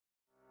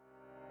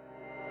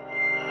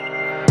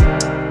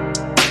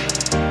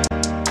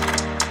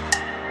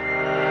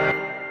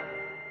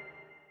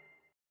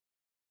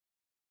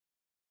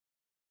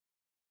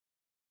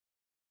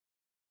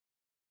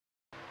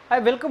I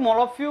welcome all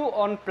of you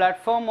on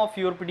platform of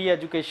YourPedia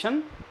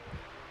education.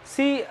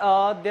 See,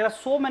 there are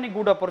so many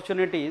good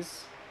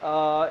opportunities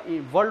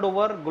world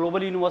over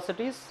global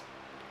universities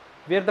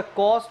where the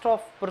cost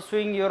of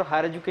pursuing your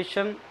higher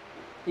education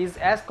is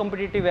as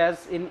competitive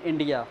as in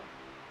India.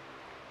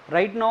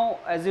 Right now,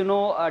 as you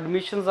know,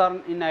 admissions are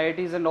in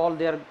IITs and all,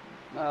 they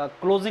are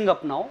closing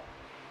up now.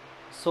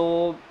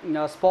 So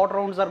spot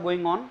rounds are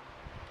going on,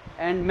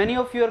 and many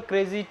of you are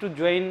crazy to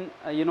join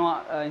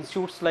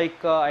institutes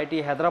like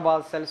IIT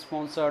Hyderabad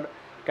self-sponsored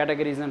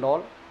categories and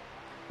all.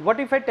 What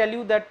if I tell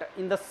you that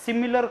in the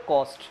similar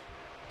cost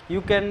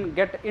you can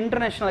get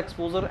international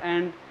exposure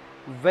and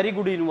very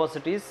good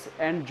universities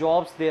and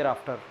jobs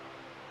thereafter?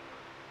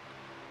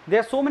 There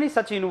are so many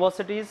such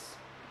universities.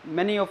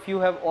 Many of you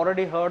have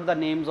already heard the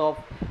names of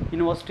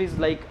universities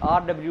like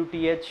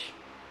RWTH,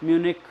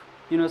 Munich,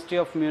 University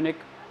of Munich,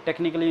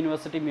 Technical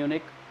University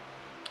Munich,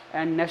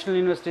 and National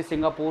University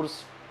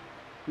Singapore's,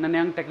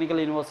 Nanyang Technical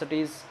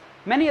Universities,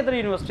 many other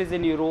universities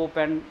in Europe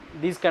and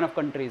these kind of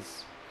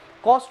countries.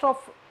 Cost of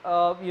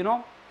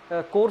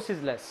course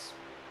is less,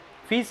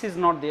 fees is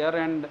not there,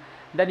 and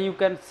then you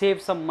can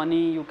save some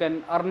money, you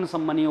can earn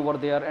some money over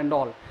there and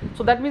all.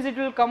 So that means it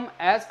will come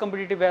as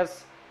competitive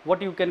as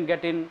what you can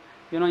get in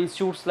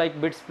institutes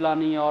like BITS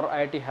Pilani or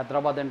IIT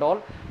Hyderabad and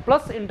all,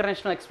 plus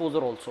international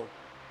exposure also.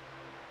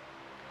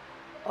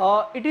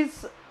 It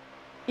is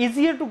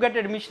easier to get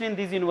admission in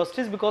these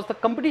universities because the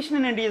competition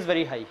in India is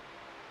very high.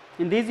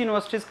 In these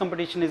universities,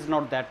 competition is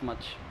not that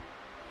much.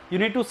 You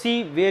need to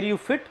see where you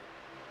fit.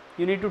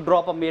 You need to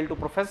drop a mail to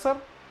professor.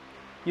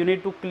 You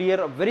need to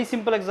clear a very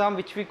simple exam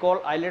which we call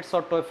IELTS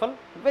or TOEFL.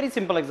 Very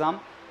simple exam,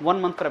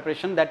 1 month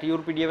preparation that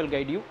YourPedia will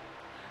guide you.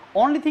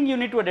 Only thing you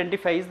need to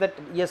identify is that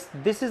yes,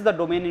 this is the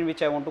domain in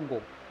which I want to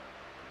go.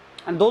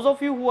 And those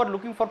of you who are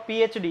looking for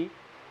PhD,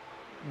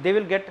 they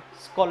will get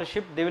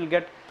scholarship, they will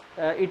get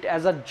it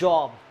as a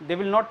job. They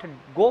will not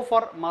go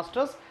for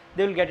masters,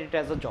 they will get it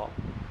as a job.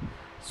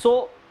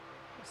 So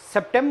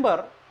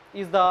September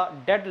is the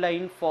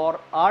deadline for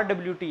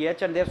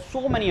RWTH, and there are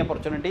so many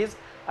opportunities.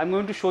 I am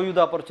going to show you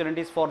the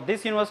opportunities for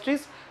these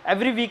universities.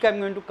 Every week I am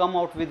going to come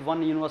out with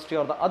one university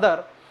or the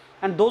other.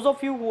 And those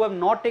of you who have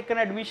not taken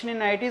admission in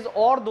IITs,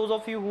 or those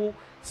of you who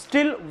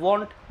still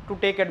want to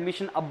take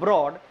admission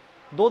abroad,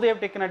 though they have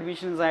taken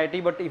admission in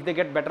IIT, but if they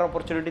get better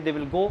opportunity, they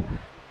will go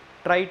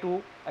try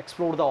to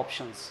explore the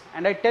options.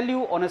 And I tell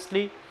you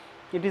honestly,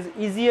 it is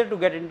easier to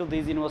get into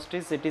these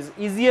universities, it is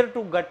easier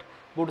to get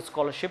good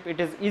scholarship, it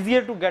is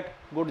easier to get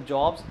good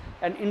jobs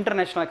and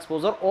international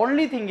exposure.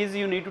 Only thing is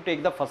you need to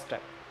take the first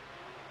step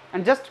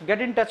and just get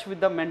in touch with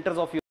the mentors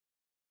of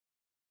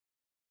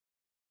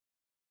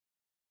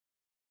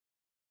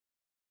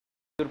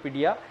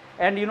YourPedia,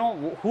 and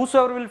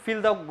whosoever will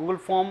fill the Google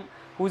form,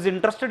 who is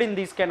interested in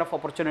these kind of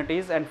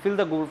opportunities and fill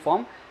the Google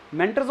form,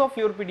 mentors of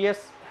YourPedia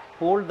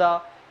hold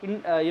the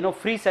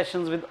free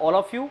sessions with all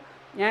of you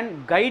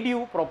and guide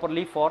you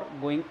properly for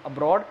going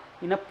abroad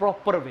in a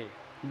proper way.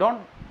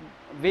 Don't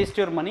waste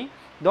your money,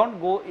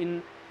 don't go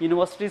in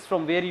universities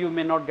from where you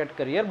may not get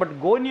career,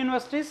 but go in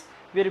universities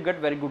where you get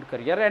very good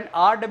career. And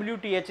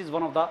RWTH is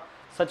one of the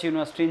such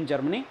university in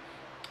Germany.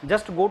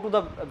 Just go to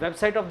the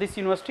website of this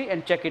university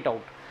and check it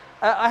out.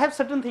 I have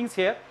certain things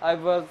here. I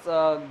was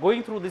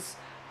going through this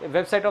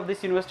website of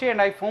this university,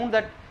 and I found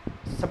that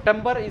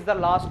September is the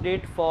last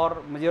date for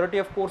majority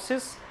of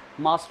courses,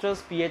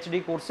 masters,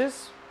 PhD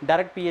courses,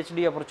 direct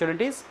PhD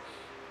opportunities.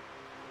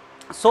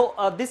 So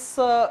this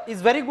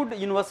is very good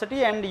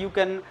university, and you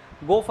can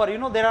go for,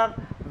 there are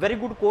very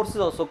good courses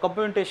also,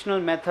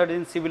 computational method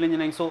in civil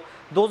engineering. So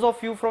those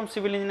of you from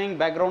civil engineering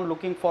background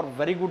looking for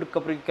very good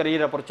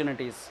career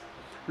opportunities,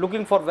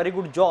 looking for very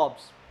good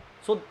jobs,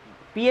 so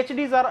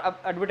PhDs are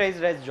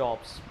advertised as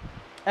jobs.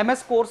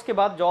 MS course के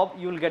बाद job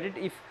you will get it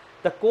if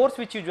the course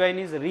which you join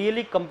is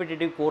really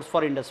competitive course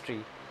for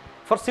industry.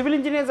 For civil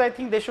engineers, I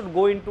think they should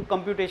go into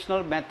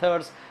computational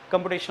methods,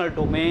 computational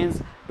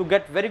domains to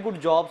get very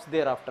good jobs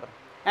thereafter.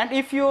 And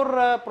if your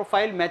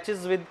profile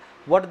matches with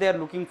what they are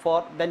looking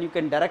for, then you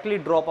can directly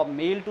drop a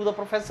mail to the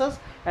professors,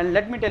 and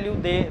let me tell you,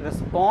 they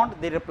respond,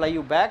 they reply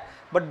you back.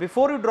 But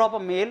before you drop a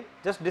mail,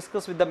 just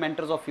discuss with the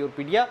mentors of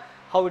YourPedia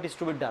how it is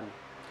to be done.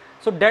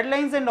 So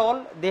deadlines and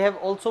all, they have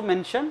also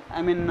mentioned.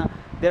 I mean,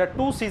 there are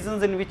 2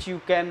 seasons in which you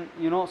can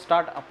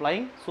start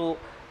applying. So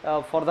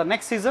for the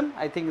next season,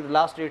 I think the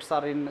last dates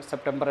are in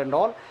September and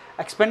all.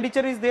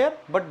 Expenditure is there,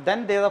 but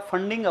then there are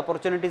funding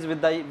opportunities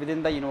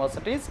within the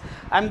universities.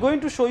 I am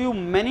going to show you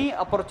many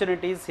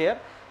opportunities here.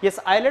 Yes,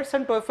 IELTS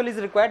and TOEFL is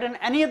required, and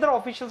any other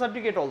official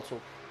certificate also.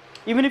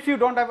 Even if you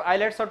don't have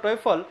IELTS or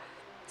TOEFL,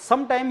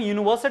 sometime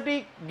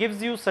university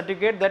gives you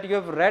certificate that you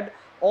have read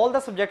all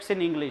the subjects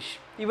in English.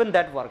 Even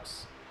that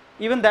works.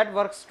 Even that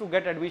works to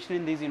get admission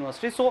in these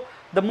universities. So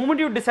the moment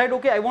you decide,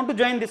 okay, I want to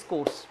join this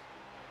course,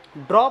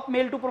 drop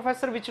mail to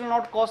professor, which will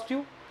not cost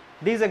you.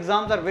 These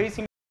exams are very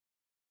simple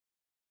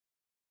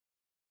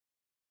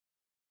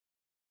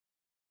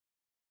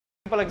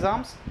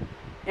exams,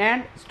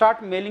 and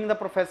start mailing the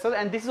professor.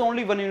 And this is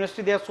only one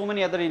university, there are so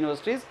many other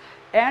universities.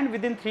 and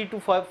within 3 to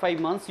 5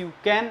 months you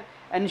can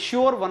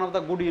ensure one of the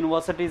good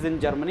universities in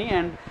Germany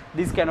and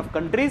these kind of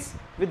countries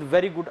with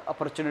very good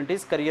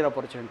opportunities, career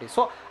opportunities.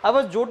 So I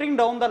was jotting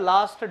down the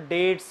last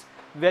dates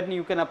when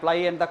you can apply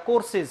and the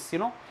courses,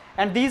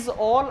 and these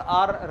all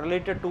are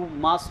related to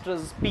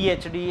masters,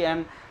 PhD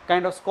and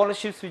kind of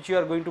scholarships which you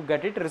are going to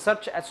get it,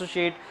 research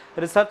associate,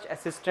 research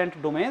assistant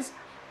domains.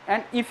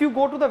 And if you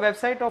go to the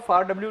website of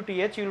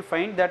RWTH, you will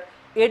find that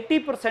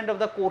 80% of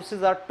the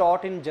courses are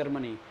taught in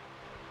Germany,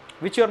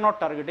 which you are not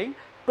targeting.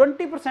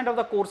 20% of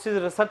the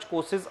courses, research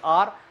courses,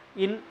 are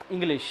in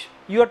English.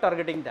 You are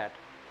targeting that.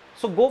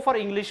 So go for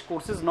English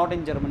courses, not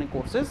in German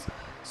courses.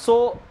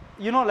 So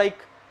like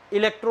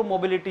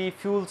electromobility,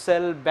 fuel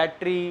cell,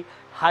 battery,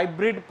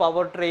 hybrid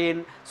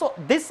powertrain. So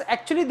this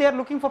actually they are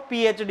looking for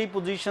PhD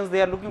positions,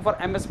 they are looking for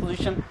MS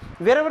position.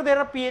 Wherever there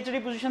are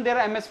PhD positions, there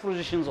are MS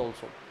positions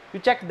also. You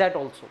check that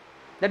also.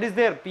 That is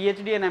there,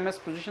 PhD and MS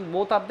positions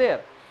both are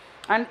there.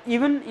 And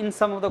even in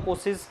some of the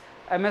courses,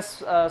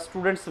 MS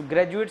students,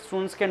 graduate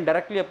students can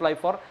directly apply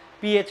for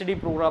PhD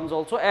programs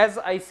also, as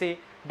I say,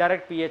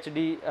 direct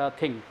PhD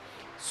thing.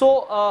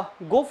 So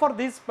go for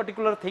these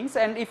particular things,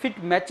 and if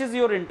it matches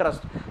your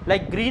interest,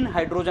 like green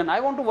hydrogen, I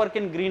want to work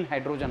in green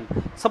hydrogen,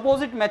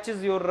 suppose it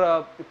matches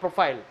your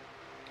profile,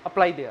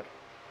 apply there.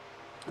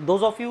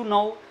 Those of you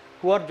now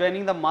who are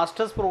joining the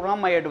masters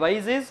program, my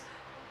advice is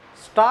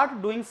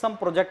start doing some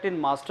project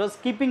in masters,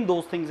 keeping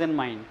those things in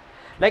mind.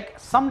 Like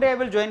someday I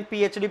will join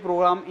PhD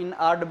program in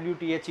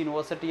RWTH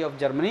University of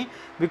Germany,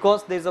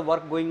 because there is a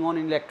work going on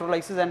in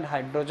electrolysis and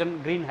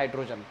hydrogen, green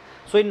hydrogen.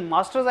 So in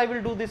masters I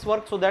will do this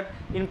work, so that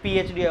in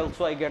PhD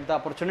also I get the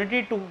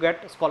opportunity to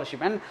get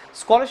scholarship, and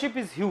scholarship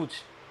is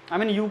huge. I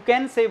mean, you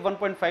can save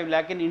 1.5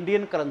 lakh in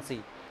Indian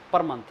currency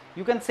per month,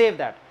 you can save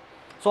that.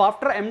 So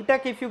after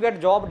MTech, if you get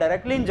job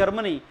directly in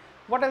Germany,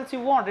 what else you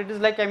want? It is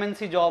like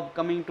MNC job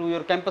coming to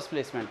your campus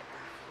placement.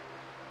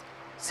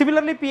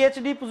 Similarly,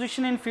 PhD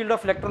position in field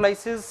of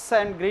electrolysis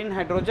and green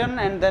hydrogen,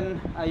 and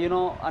then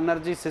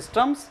energy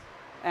systems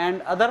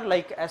and other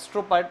like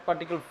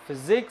astroparticle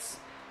physics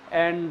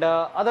and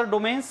other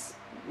domains,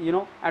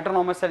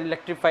 autonomous and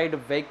electrified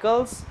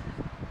vehicles,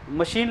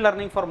 machine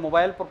learning for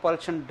mobile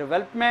propulsion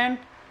development,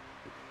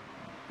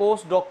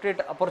 postdoctorate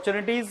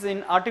opportunities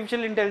in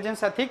artificial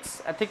intelligence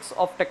ethics, ethics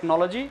of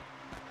technology,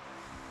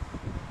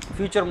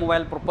 future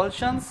mobile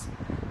propulsions,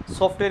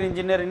 software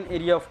engineer in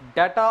area of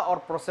data or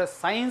process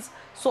science.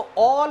 So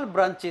all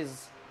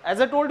branches,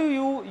 as I told you,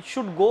 you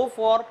should go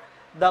for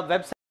the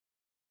website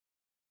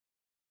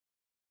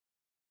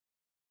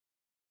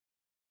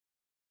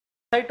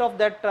of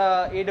that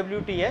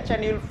AWTH,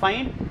 and you will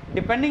find,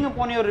 depending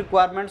upon your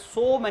requirements,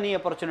 so many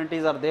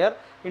opportunities are there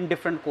in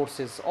different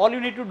courses. All you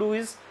need to do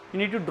is you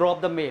need to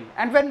drop the mail,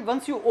 and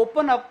once you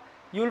open up,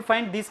 you will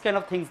find these kind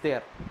of things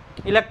there: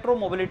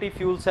 electromobility,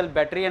 fuel cell,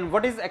 battery, and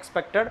what is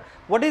expected,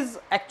 what is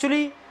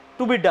actually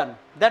to be done,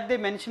 that they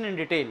mention in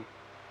detail.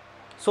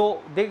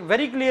 So they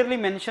very clearly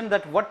mention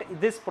that what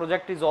this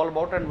project is all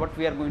about and what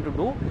we are going to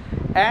do,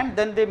 and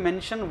then they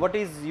mention what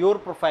is your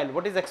profile,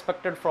 what is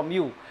expected from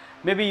you.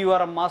 Maybe you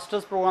are a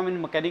master's program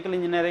in mechanical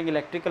engineering,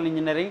 electrical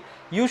engineering,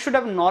 you should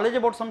have knowledge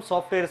about some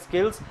software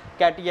skills,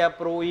 CATIA,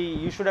 ProE,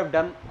 you should have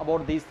done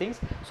about these things.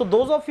 So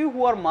those of you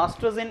who are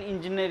masters in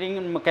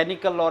engineering,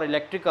 mechanical or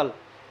electrical,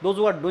 those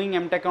who are doing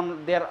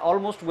MTech, they are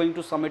almost going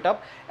to sum it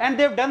up, and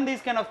they have done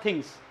these kind of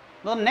things.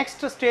 Now the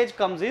next stage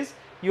comes is,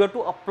 you have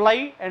to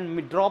apply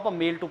and drop a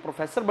mail to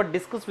professor, but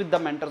discuss with the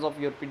mentors of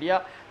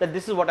YourPedia that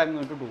this is what I am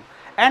going to do.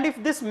 And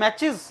if this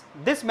matches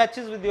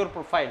with your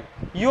profile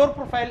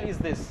is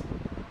this.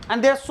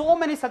 And there are so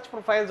many such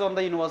profiles on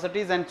the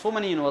universities, and so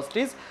many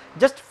universities,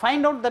 just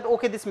find out that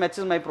okay, this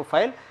matches my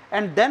profile,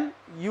 and then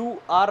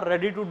you are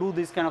ready to do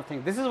this kind of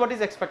thing. This is what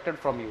is expected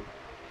from you.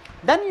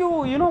 Then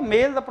you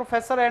mail the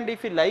professor, and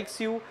if he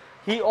likes you,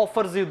 he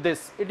offers you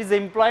this. It is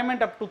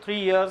employment up to 3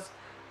 years.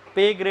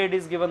 Pay grade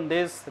is given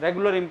this,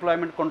 regular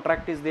employment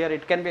contract is there,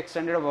 it can be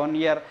extended of 1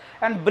 year,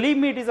 and believe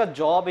me, it is a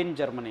job in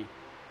Germany.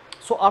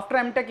 So after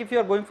MTech, if you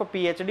are going for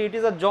PhD, it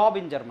is a job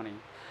in Germany.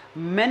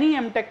 Many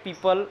MTech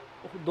people,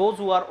 those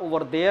who are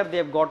over there, they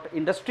have got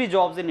industry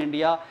jobs in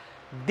India.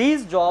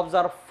 These jobs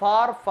are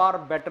far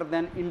better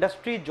than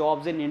industry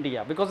jobs in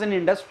India, because in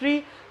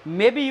industry,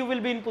 maybe you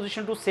will be in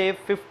position to save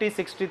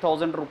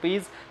 50-60,000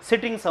 rupees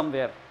sitting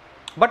somewhere.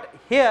 But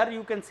here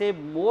you can save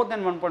more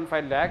than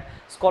 1.5 lakh,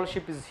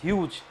 scholarship is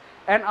huge.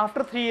 And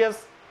after 3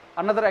 years,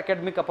 another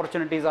academic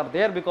opportunities are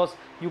there, because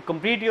you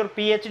complete your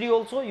PhD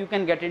also, you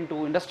can get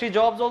into industry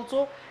jobs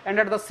also, and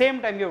at the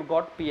same time you have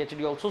got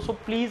PhD also. So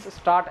please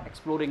start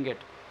exploring it.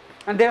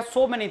 And there are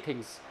so many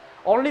things.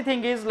 Only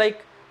thing is,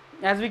 like,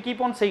 as we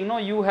keep on saying, no,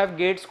 you have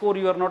GATE score,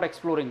 you are not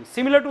exploring.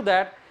 Similar to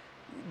that,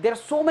 there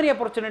are so many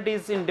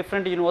opportunities in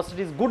different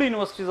universities, good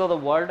universities of the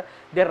world.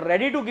 They are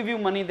ready to give you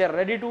money, they are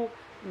ready to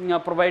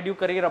provide you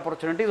career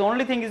opportunities.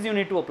 Only thing is you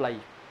need to apply,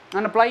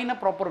 and apply in a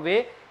proper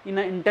way, in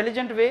an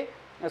intelligent way,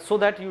 so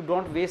that you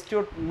don't waste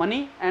your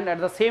money, and at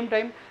the same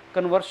time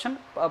conversion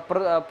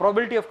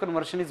probability of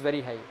conversion is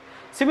very high.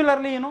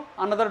 Similarly,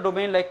 another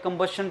domain like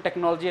combustion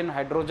technology and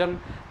hydrogen,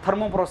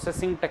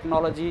 thermoprocessing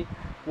technology,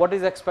 what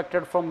is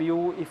expected from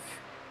you.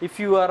 If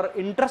you are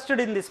interested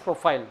in this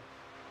profile,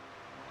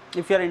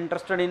 if you are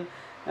interested in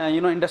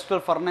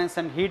industrial furnace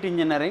and heat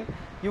engineering,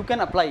 you can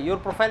apply. Your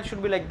profile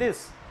should be like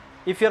this.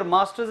 If you are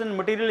masters in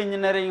material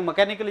engineering,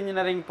 mechanical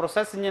engineering,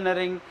 process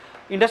engineering,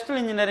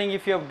 industrial engineering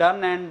if you have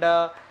done, and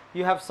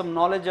you have some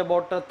knowledge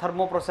about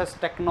thermo process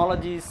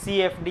technology,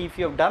 CFD if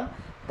you have done,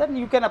 then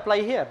you can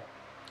apply here.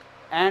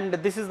 And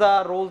this is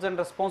the roles and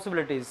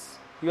responsibilities.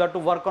 You have to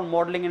work on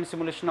modeling and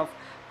simulation of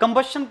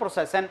combustion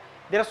process, and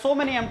there are so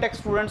many MTech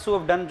students who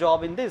have done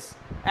job in this,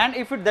 and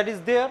if that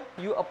is there,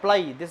 you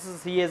apply. This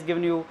is, he has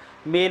given you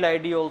mail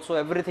ID also,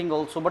 everything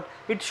also, but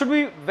it should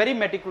be very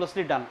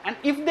meticulously done. And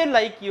if they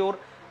like your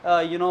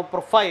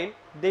profile,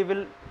 they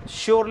will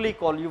surely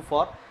call you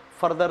for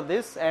further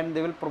this, and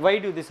they will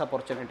provide you these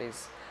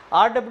opportunities.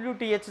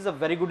 RWTH is a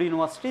very good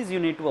university, you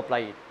need to apply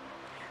it.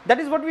 That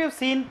is what we have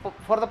seen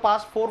for the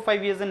past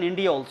 4-5 years in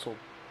India also.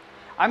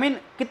 I mean,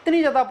 कितनी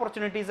ज़्यादा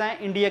opportunities हैं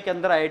India के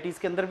अंदर, IITs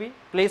के अंदर भी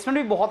placement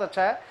भी बहुत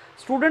अच्छा है,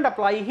 स्टूडेंट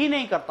अप्लाई ही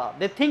नहीं करता,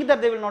 they think that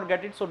they will not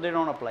get it, so they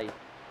don't apply.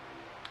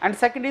 And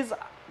second is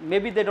may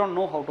be they don't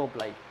know how to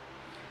apply.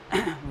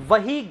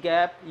 वही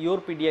gap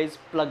YourPedia is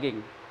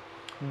plugging.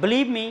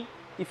 Believe me,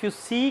 if you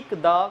seek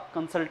the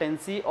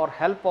consultancy or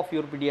help of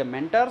YourPedia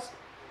mentors,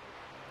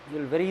 you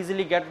will very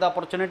easily get the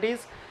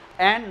opportunities,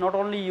 and not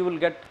only you will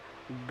get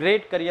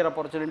great career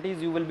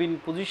opportunities, you will be in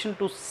position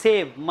to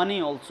save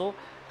money also,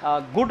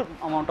 good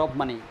amount of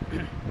money.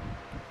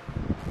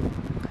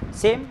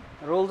 Same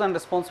roles and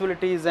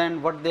responsibilities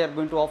and what they are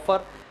going to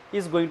offer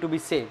is going to be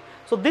same.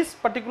 So this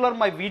particular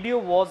my video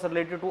was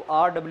related to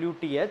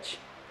RWTH.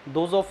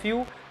 Those of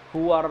you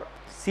who are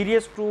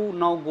serious to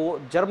now go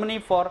Germany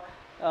for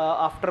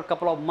after a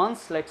couple of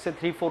months, let's say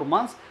 3-4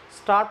 months,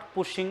 start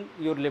pushing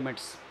your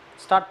limits,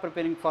 start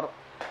preparing for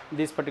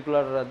these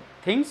particular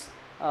things,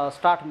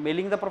 start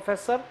mailing the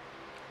professor,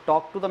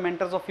 talk to the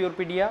mentors of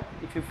YourPedia.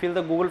 If you fill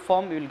the Google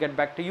form, we will get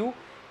back to you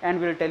and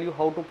we will tell you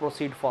how to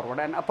proceed forward,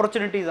 and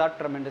opportunities are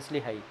tremendously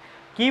high.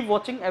 Keep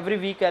watching. Every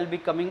week I will be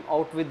coming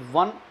out with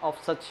one of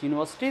such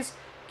universities.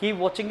 Keep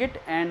watching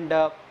it and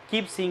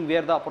keep seeing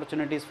where the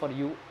opportunities for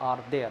you are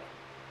there.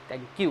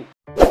 Thank you.